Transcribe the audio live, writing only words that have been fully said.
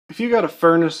If you got a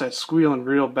furnace that's squealing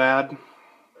real bad,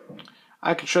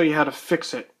 I can show you how to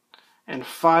fix it in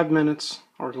 5 minutes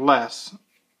or less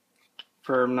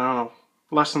for, I don't know,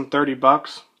 less than 30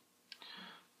 bucks.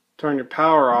 Turn your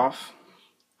power off.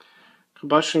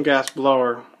 Combustion gas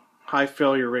blower, high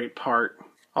failure rate part,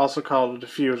 also called a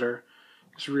diffuser.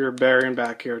 This rear bearing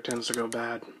back here tends to go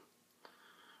bad.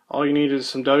 All you need is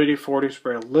some WD-40,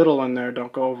 spray a little in there,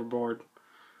 don't go overboard.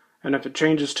 And if it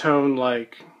changes tone,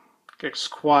 like gets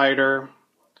quieter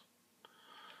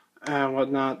and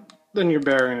whatnot, then your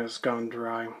bearing has gone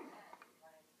dry.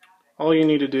 All you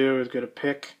need to do is get a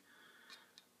pick,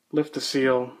 lift the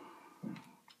seal,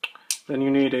 then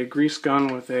you need a grease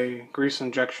gun with a grease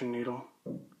injection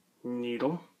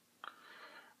needle,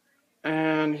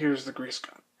 and here's the grease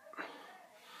gun.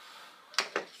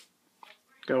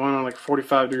 Go in on like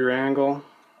 45-degree angle.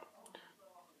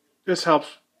 This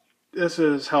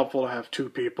is helpful to have two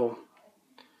people.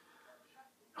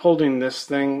 Holding this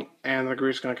thing and the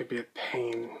grease gun could be a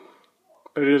pain,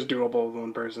 but it is doable with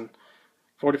one person.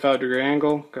 45-degree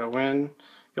angle, go in,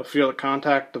 you'll feel it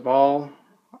contact the ball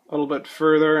a little bit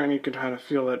further, and you can kind of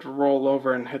feel it roll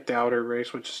over and hit the outer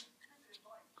race, which is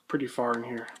pretty far in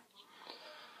here.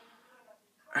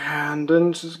 And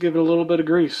then just give it a little bit of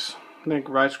grease. I think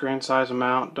rice grain size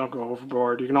amount, don't go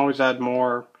overboard. You can always add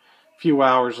more a few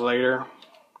hours later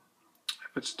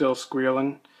if it's still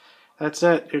squealing. That's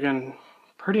it. You can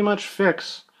pretty much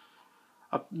fix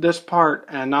this part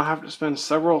and not have to spend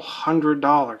several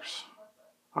 $100s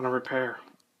on a repair.